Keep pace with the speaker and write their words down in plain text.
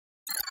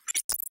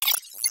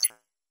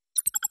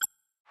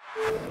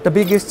The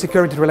biggest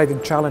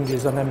security-related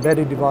challenges on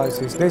embedded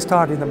devices, they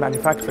start in the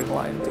manufacturing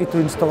line. To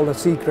install the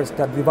secrets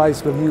that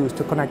device will use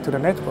to connect to the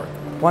network.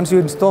 Once you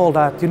install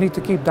that, you need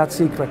to keep that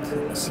secret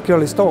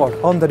securely stored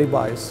on the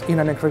device in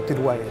an encrypted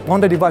way.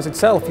 On the device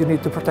itself, you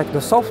need to protect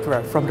the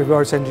software from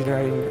reverse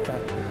engineering,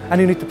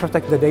 and you need to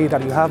protect the data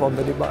you have on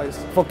the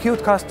device. For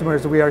Qt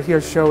customers, we are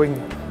here showing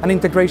an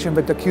integration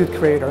with the Qt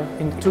Creator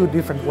in two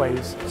different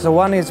ways. So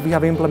one is we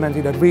have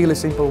implemented a really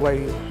simple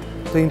way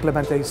to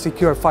implement a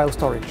secure file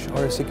storage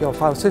or a secure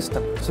file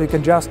system. So you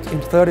can just,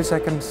 in 30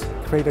 seconds,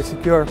 create a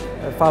secure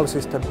file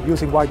system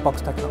using white box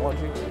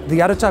technology.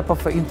 The other type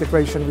of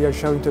integration we are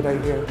showing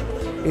today here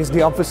is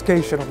the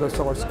obfuscation of the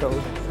source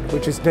code,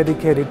 which is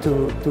dedicated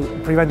to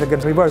prevent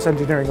against reverse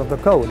engineering of the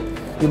code.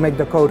 You make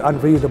the code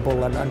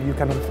unreadable and you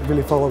cannot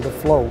really follow the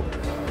flow.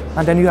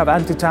 And then you have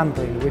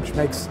anti-tampering, which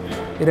makes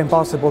it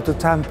impossible to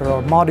tamper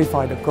or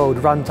modify the code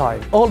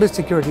runtime. All this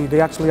security, they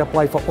actually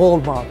apply for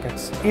all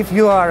markets. If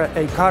you are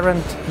a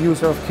current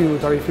user of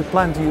Qt, or if you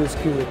plan to use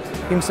Qt,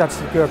 Imsat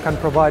Secure can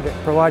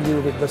provide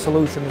you with the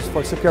solutions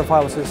for secure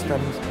file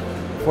systems,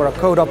 for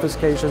code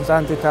obfuscations,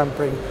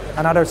 anti-tampering,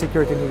 and other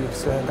security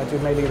needs that you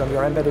may need on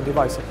your embedded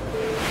devices.